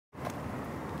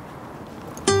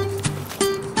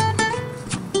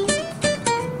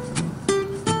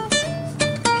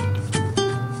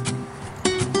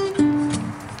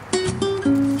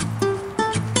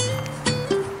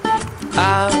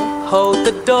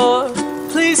the door.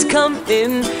 Please come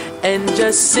in and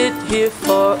just sit here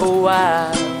for a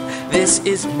while. This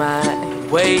is my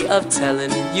way of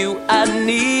telling you I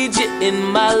need you in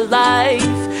my life.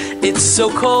 It's so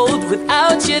cold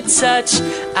without your touch.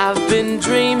 I've been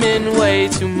dreaming way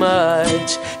too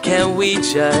much. Can we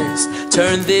just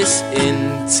turn this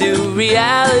into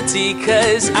reality?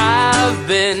 'Cause I've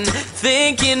been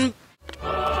thinking.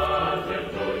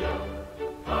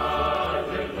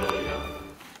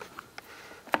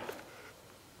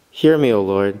 Hear me, O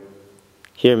Lord,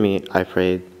 hear me, I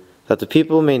prayed, that the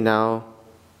people may now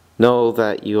know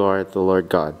that you are the Lord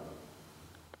God.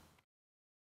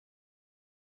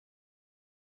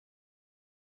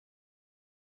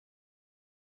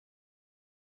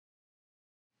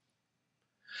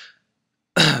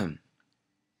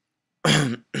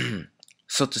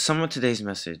 So to sum up today's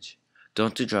message,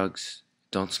 don't do drugs,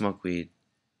 don't smoke weed,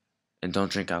 and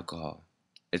don't drink alcohol.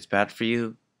 It's bad for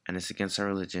you, and it's against our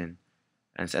religion,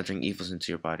 and it's entering evils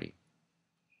into your body.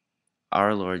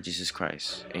 Our Lord Jesus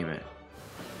Christ. Amen.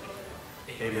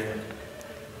 Amen.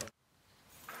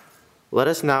 Let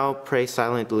us now pray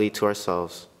silently to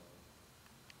ourselves.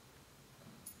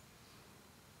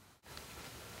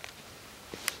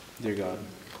 Dear God,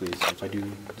 please, if I do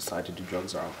decide to do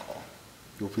drugs or alcohol,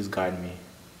 you will please guide me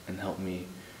and help me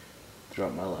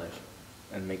throughout my life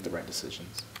and make the right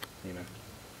decisions. Amen.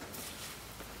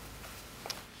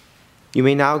 You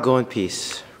may now go in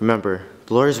peace. Remember,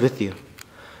 the Lord is with you,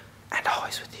 and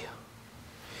always with you.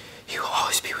 He will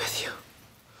always be with you.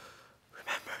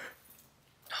 Remember,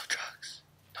 no drugs,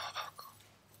 no alcohol.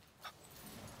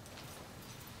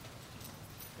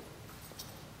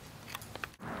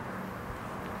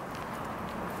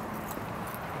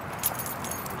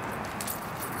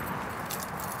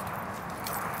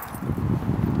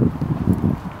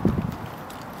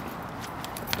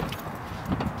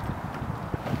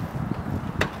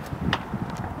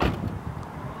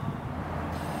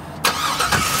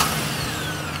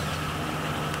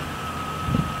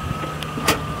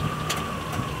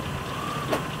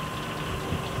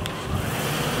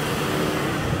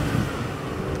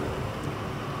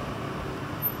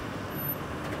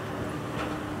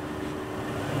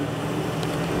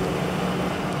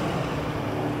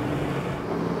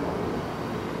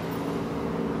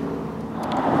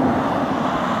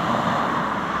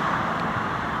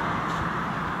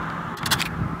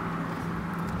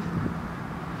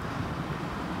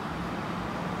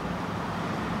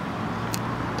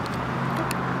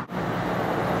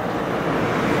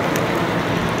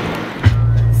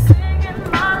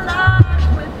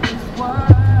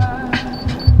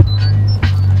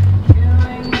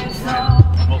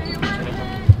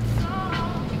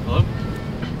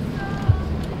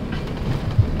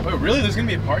 Really? There's gonna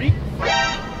be a party?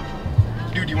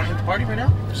 Dude, do you wanna hit the party right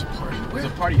now? There's a party. There's a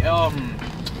party.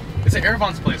 It's at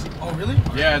Erevon's place. Oh, really?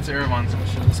 Yeah, it's at Erevon's.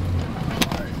 Sure, let's go.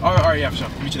 Alright, yeah, for sure.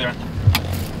 Meet you there.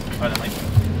 Alright then, like.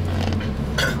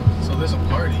 So there's a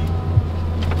party.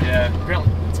 Yeah,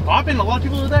 apparently it's popping. A lot of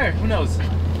people are there. Who knows?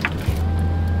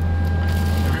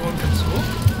 Everyone from school?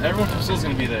 Everyone from school's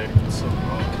gonna be there. So,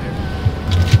 okay.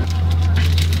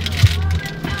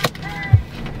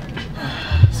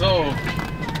 So,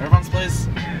 Erevon's place.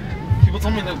 People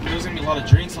told me that there's gonna be a lot of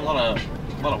drinks, a lot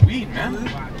of weed, man.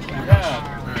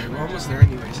 Yeah. Alright, we're almost there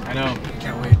anyways. I know.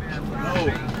 Can't wait. No.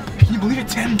 Can you believe it?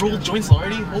 10 rolled joints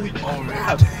already? Holy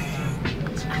crap. Dang.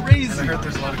 It's crazy. And I heard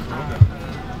there's a lot of Corona.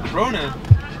 Corona?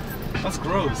 That's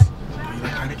gross. Oh, you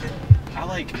like Heineken? I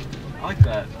like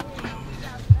that.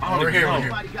 I don't We're even here, know. we're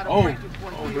here. Oh,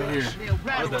 we're here.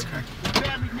 Alright Let's then. crack.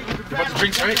 You about the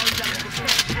drinks, right?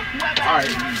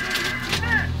 Alright.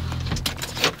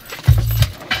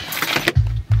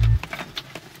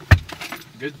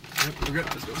 Good? Yep, we're good.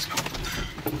 Let's go.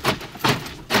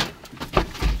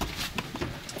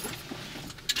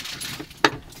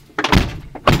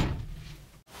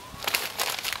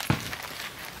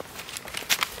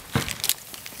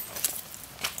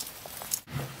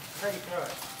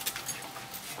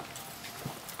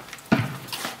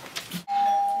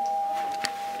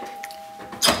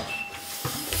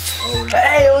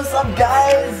 Hey, what's up,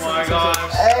 guys? Oh my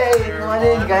gosh. Hey, come on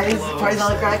in, guys. Party's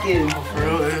on cracking. For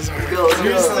real, it is. Let's go,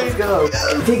 let's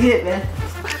go. Take a hit, man.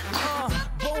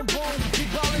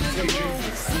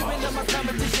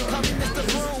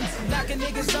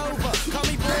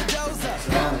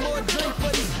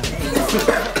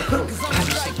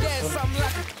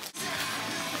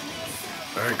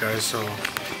 Alright, guys, so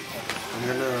I'm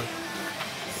gonna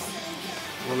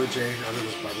roll a J out of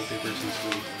this Bible paper since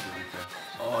we.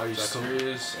 Oh, are you That's cool.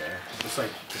 serious? Yeah, it's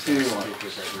like Do you this want? paper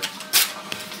paper.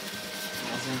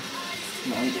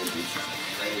 No, you didn't.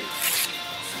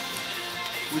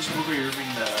 Which book are you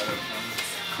reading? The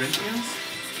Corinthians?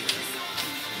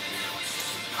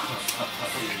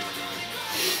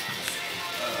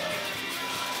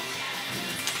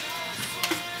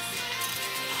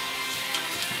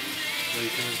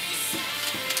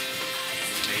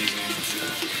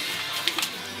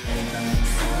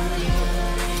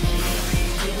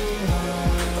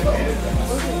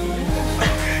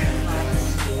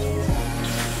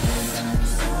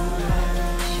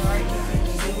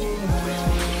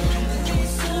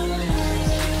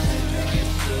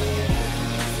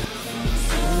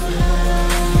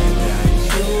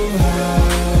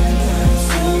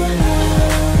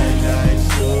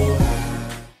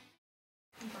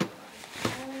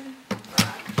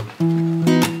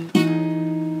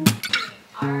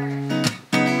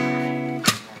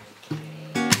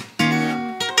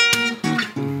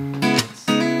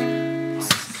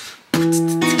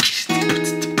 Amazing.